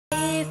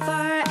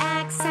for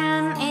X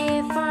and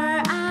A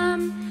for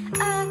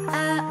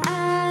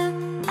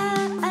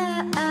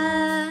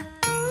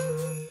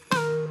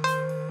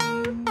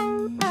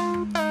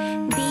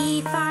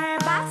B for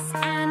bus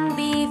and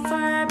B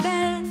for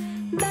bill.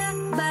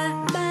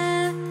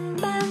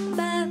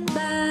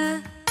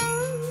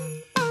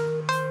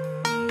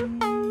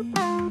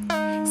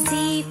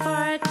 C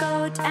for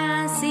coat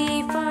and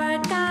C for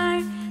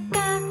car.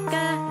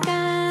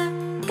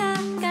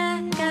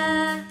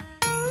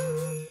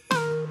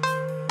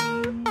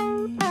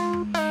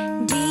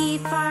 D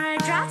for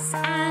dress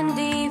and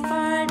D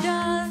for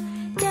doll.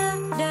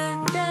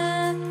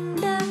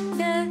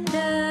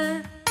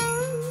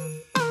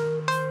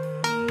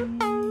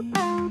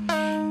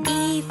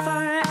 E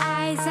for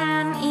eyes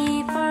and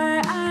E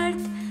for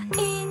earth.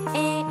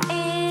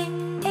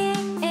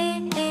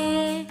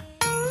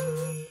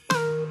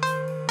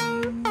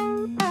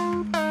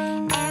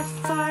 F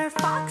for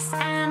fox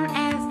and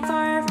F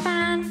for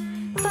fan.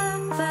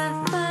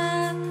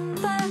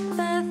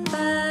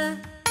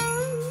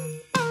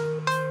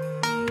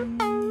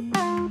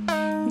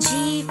 G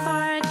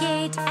for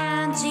gate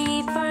and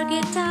G for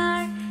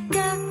guitar.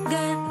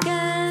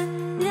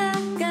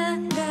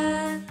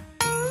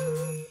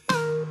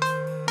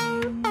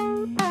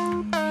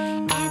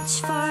 H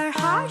for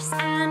horse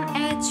and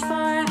H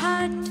for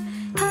hut.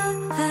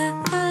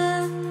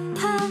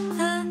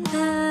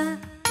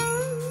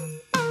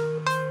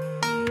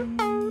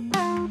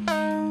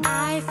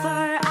 I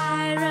for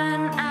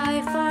iron,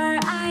 I for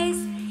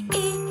ice.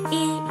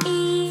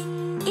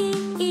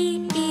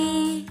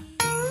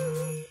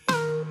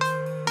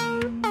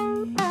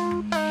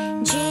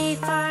 J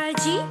for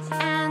jeep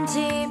and J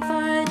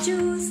for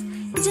juice.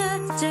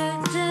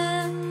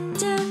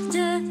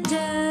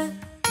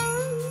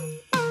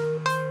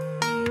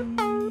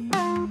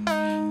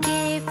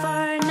 K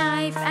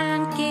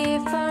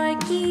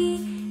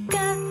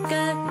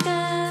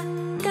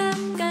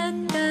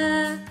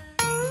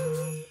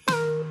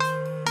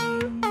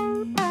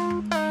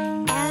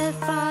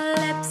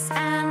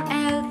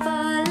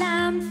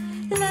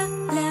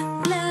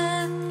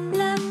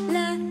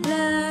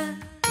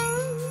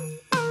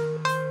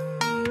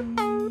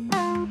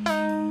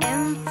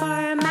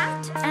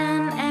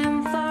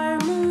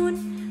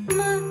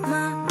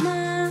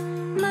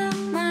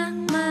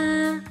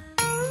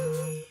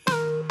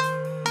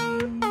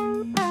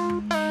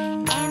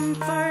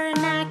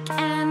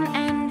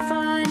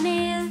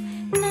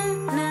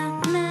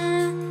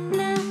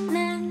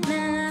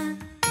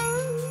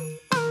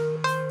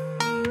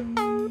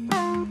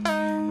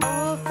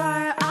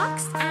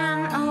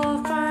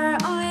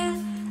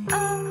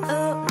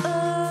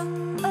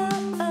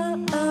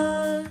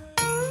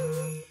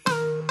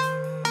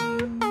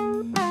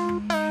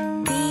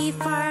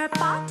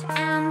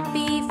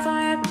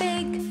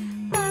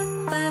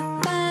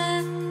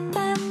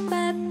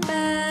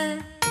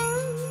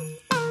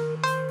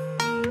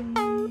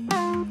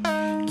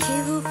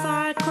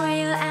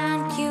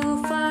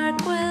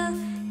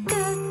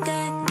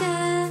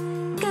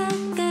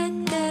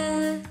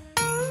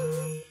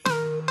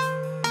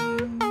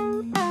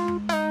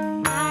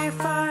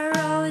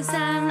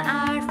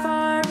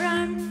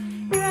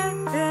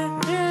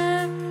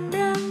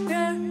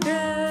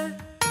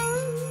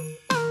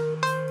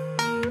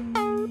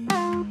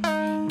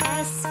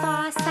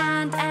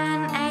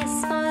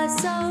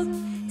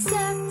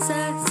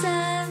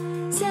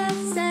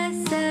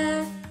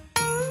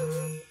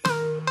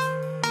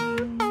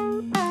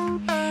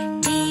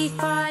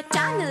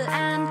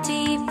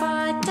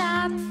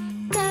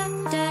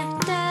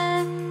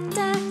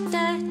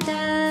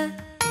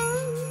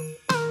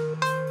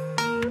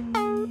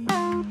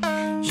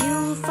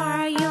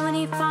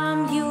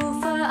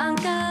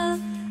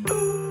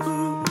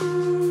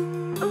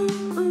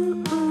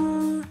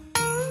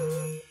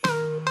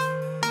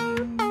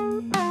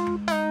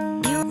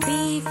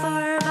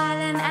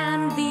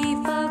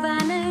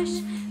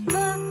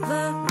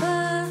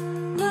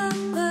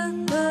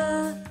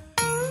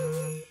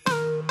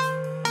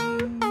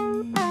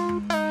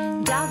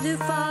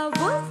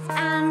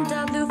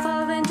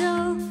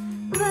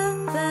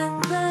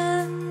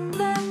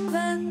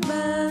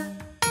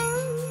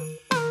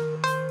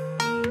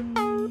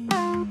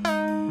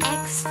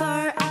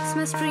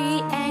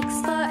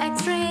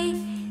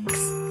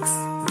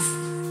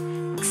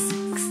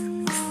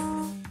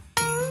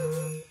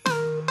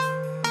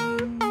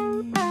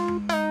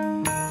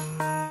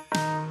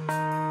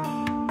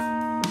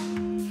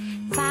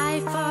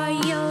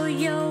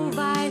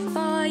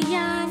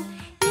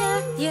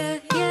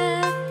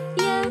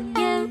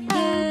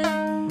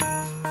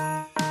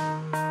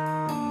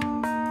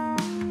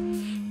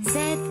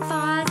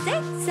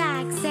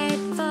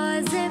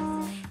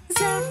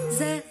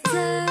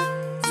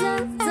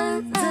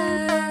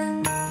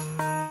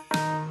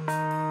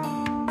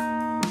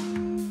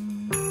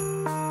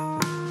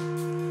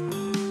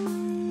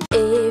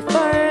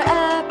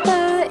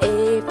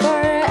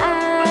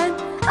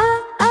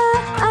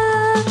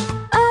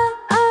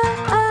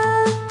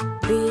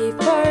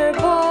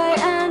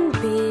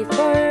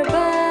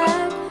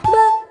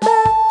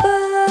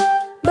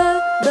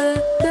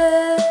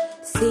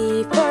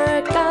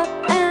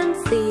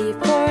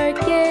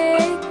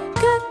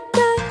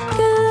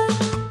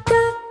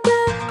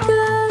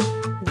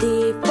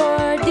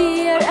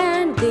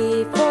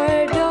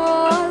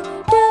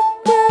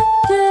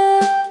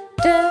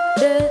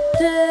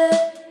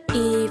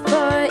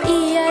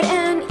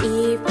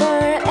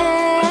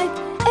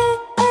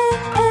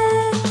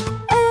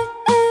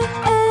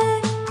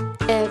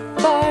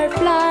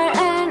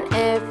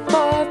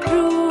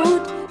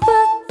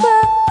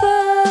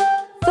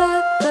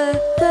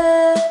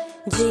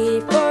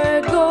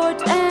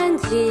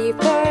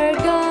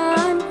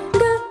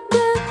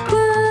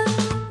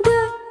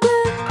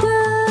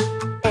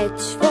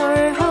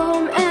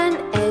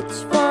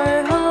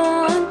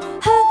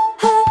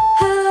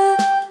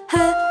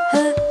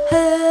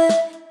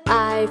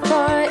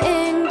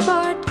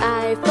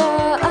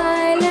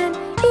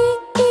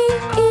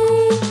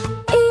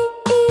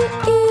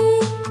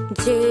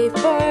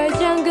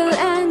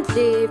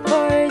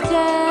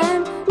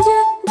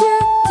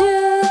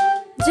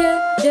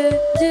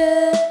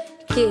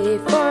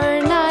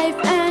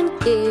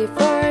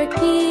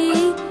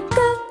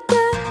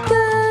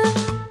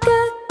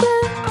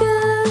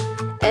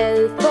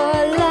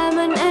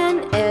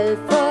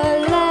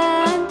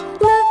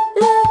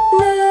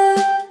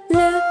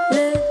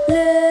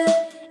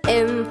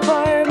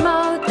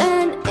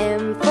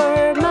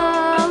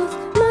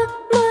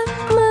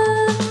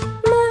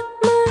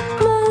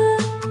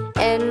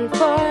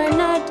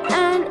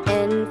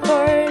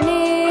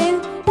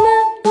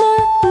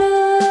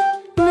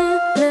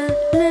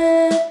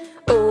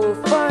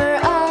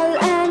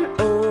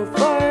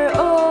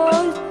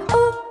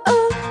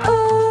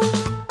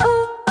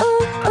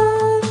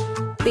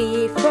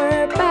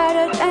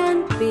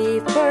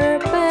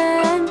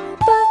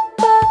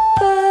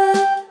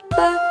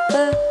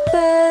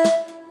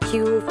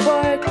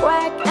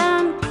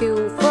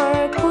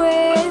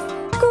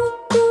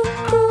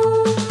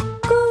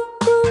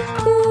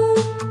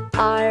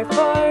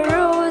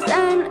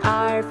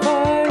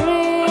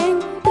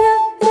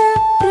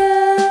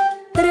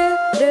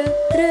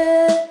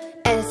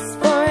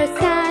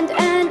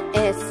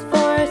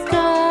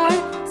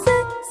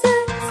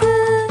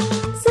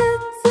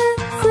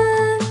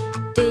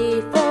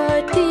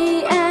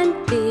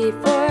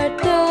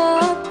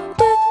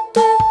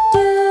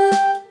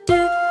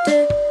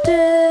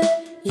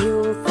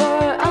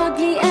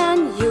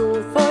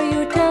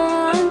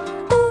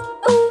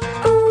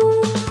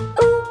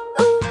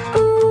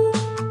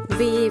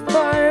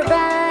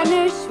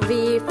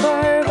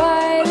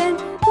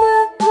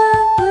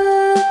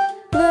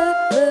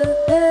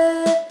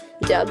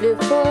W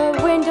for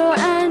window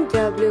and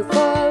W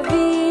for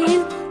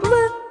wheel.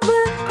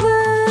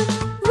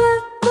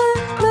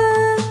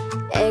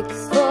 X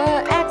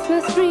for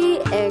Xmas tree,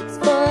 X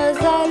for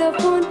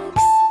xylophone.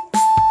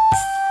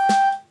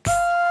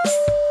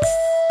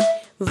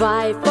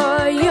 Y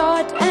for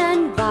yacht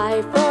and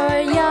Y for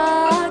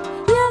yacht.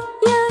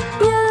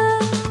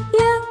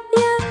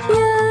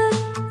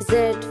 Z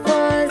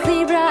for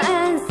zebra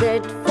and Z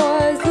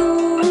for zoo.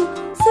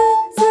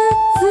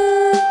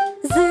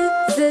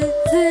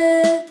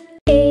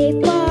 A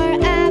for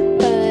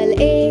apple,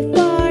 A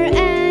for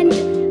ant.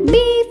 B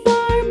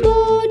for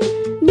boat,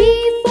 B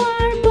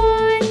for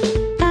ball.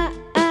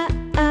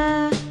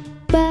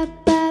 Ba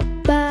ba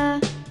ba.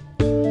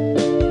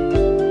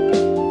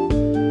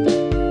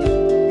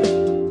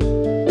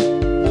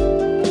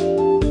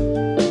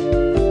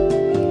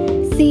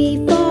 C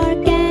for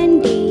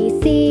candy,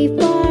 C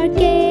for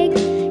cake.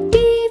 D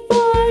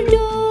for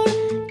door,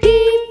 D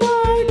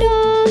for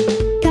dog.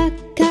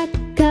 Ka,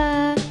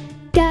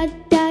 da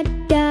da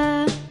da.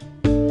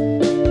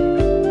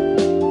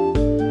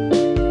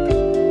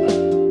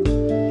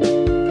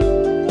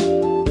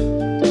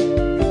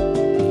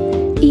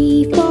 E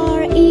for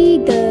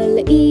eagle,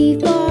 E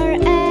for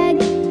egg.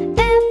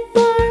 F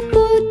for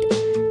foot,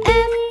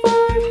 F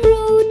for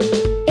fruit.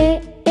 A,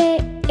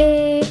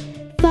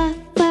 fa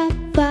fa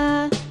fa.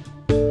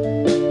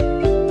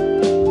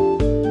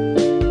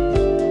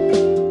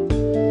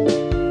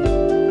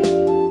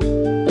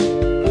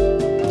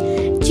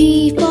 G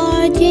for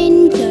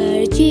ginger,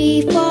 G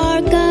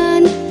for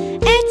gun.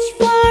 H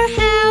for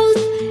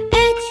house,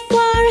 H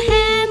for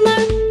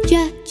hammer.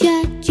 Ja,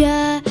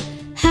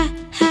 ha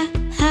ha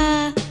ha.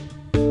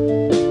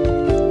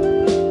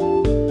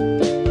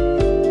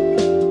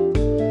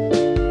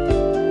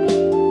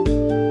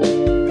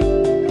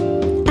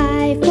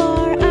 I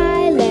for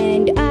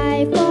island,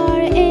 I for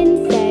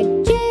insect.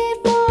 J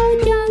for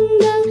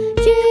jungle,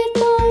 J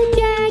for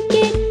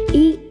jacket.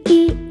 E,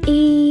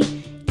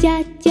 ja.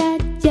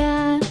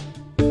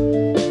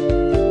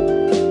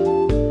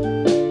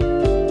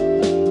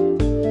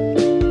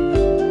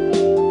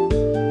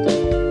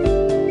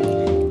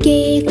 K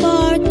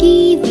for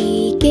kiwi,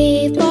 K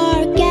for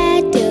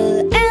kettle.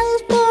 L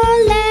for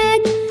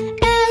leg,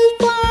 L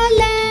for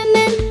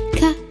lemon.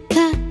 Ka,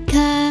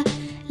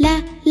 la.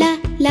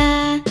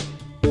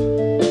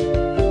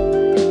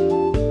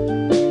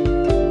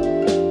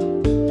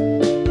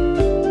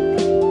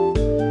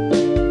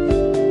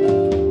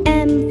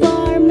 M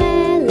for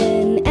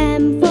melon,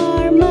 M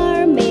for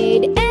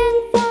mermaid. N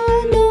for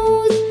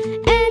nose,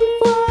 N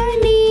for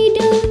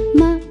needle.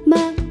 Ma,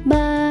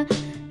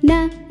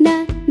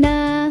 na.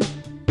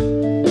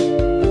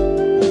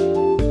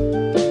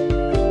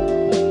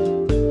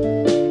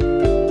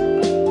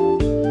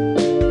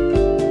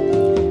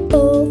 O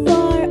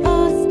for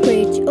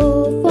ostrich, O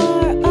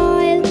for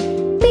oil.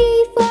 P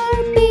for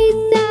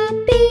pizza,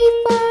 P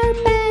for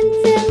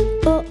pencil.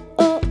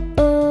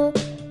 O,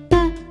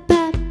 pa.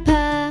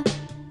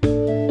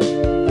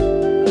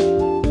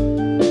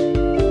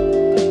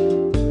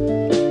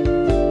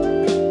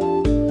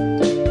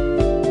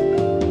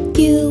 Q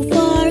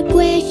for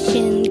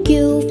question, Q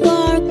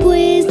for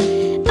quiz.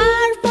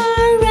 R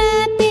for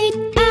rabbit,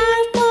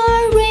 R for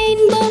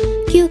rainbow.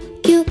 Q,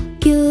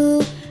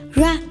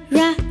 ra.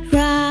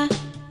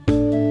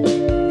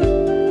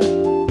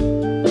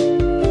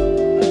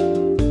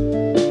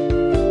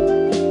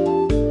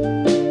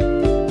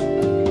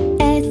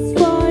 S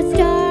for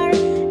star,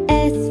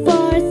 S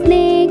for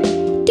snake.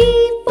 T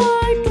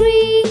for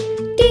tree,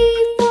 T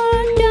for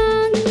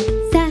dog.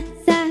 Sa,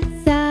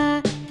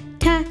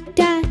 ta.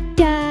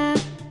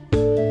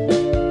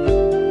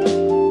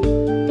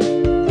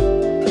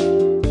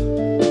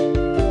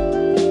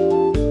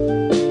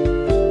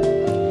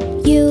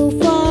 U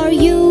for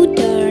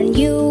U-turn,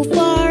 U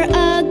for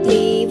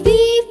ugly. V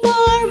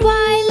for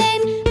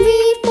violin, V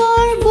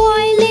for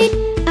violet.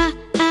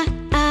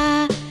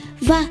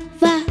 Va.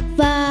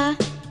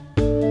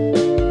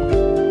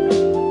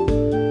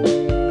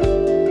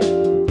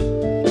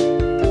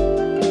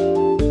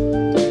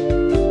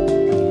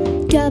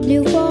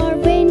 W for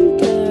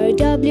winter,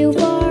 W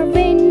for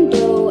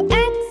window.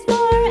 X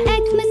for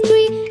Xmas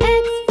tree,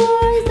 X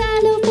for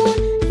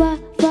xylophone. Va,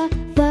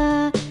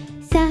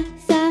 sa.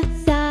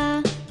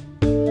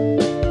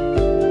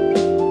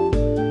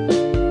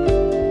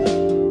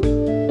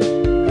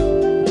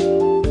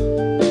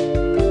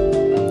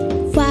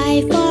 Y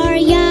for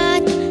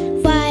yacht,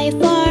 Y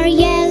for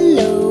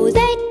yellow. Z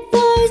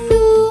for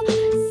zoo,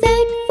 Z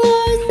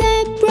for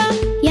zebra.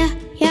 Ya,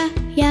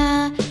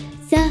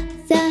 za.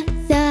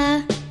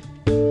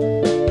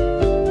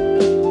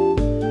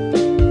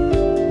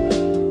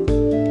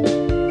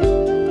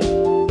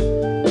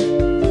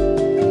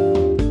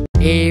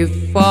 A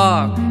for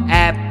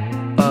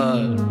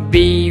apple, B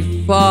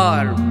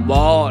for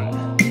ball.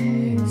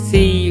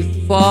 C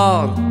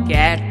for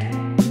cat,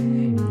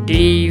 D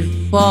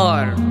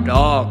for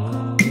dog.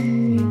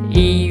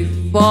 E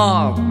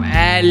for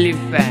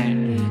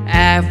elephant,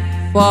 F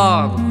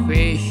for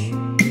fish.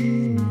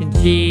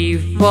 G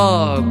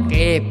for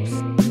grapes,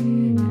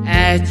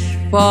 H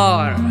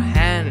for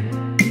hen.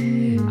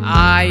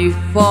 I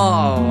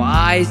for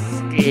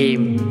ice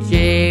cream.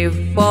 J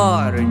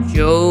for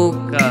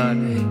joker.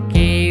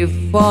 K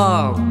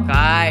for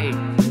kite.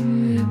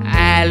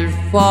 L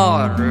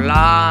for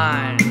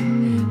lion.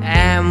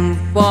 M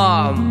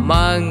for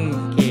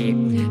monkey.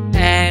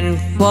 N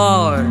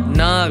for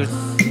nurse.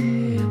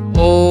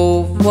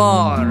 O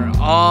for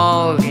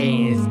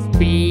orange.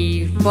 P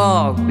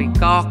for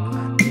peacock.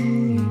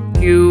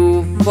 Q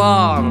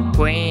for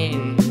queen.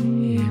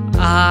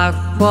 R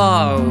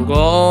for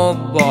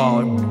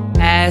robot.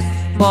 S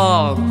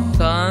for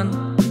sun.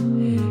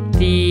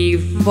 T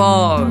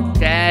for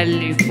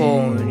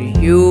telephone.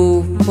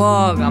 U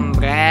for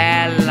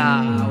umbrella.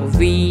 V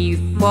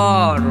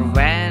for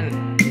van.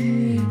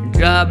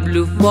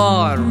 W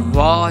for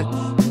watch.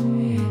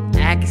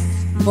 X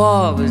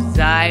for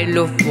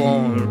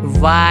xylophone.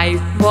 Y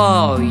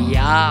for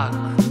yak.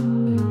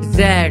 Z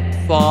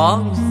for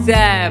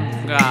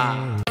zebra.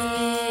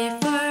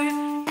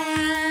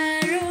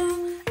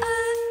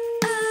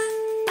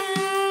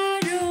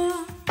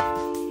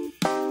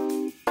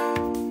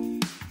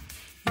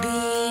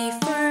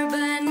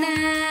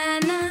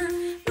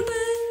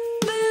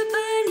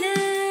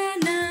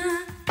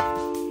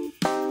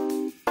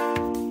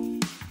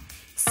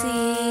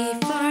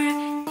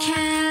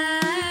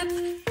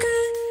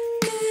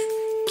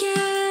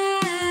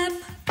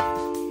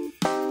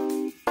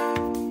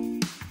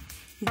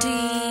 D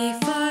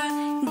for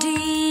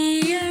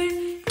deer,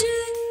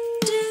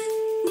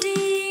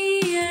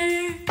 deer.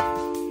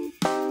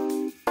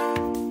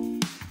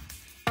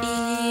 E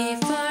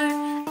for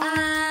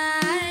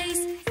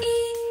eyes,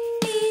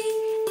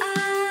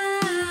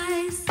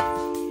 eyes.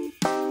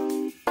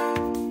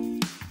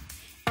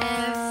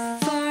 F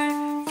for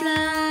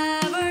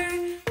flower,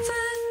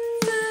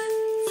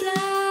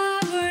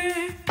 flower.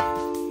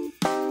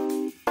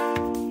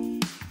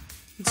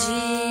 G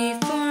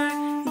for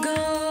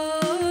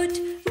goat,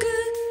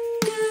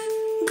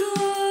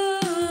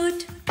 goat.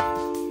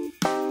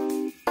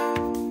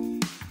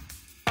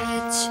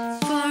 H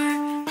for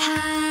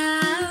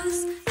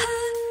house,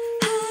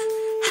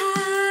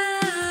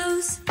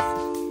 house.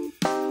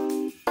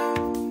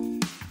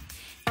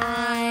 I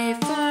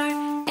for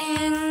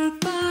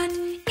ink pot,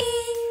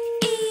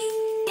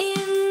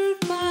 ink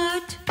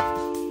pot.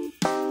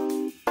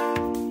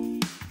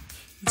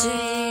 J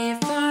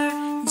for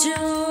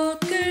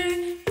joker,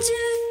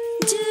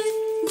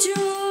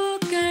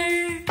 joker.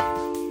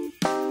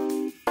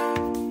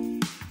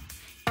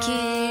 K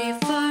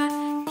for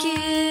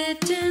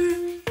kitten,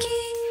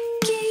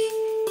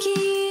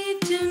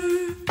 kitten.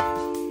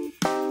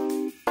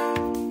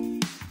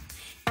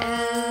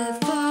 L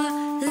for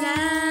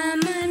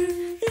lemon,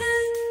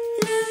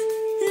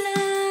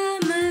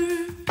 lemon.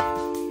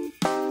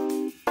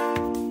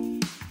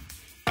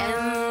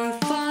 M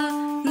for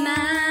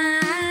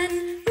man,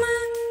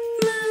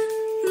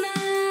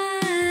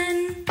 man.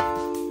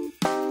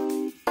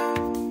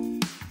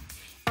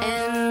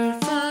 N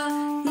for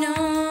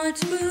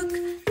notebook,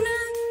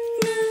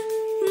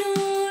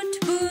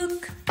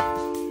 notebook.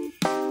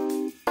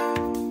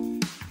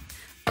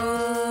 O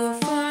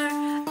for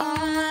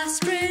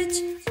ostrich,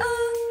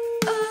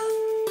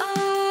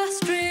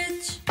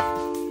 ostrich.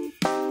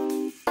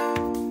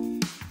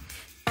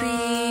 P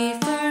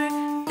for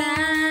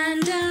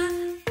panda,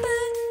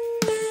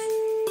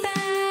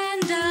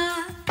 panda.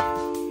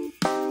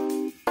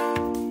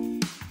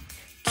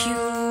 Q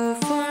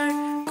for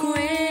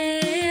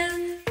quail,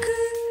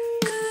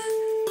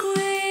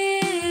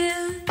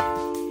 quail.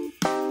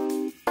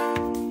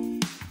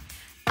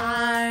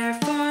 R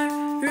for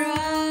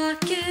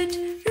rocket,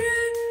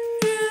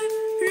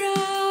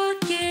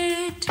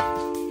 rocket.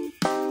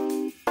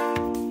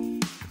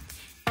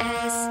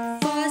 S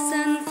for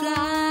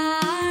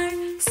sunflower,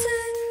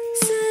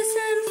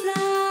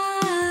 sunflower.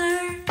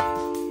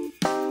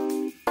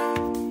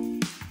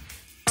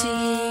 T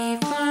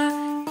for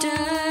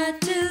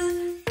turtle,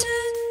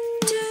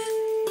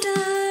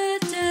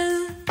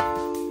 turtle.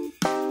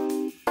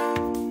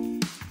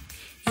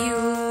 U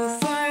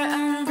for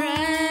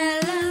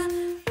umbrella,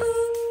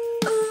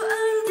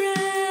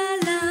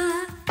 umbrella.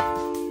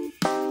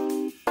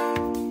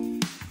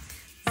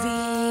 V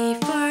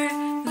for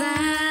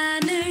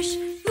vanish,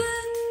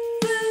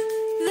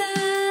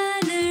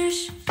 vanish.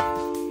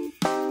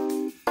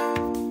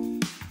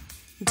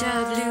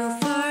 W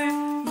for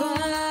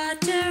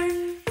water,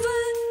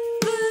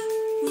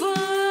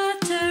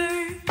 water.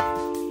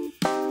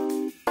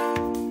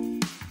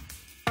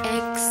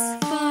 X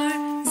for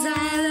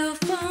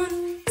xylophone,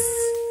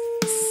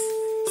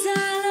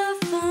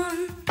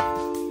 xylophone.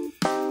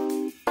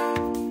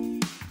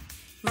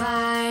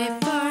 Y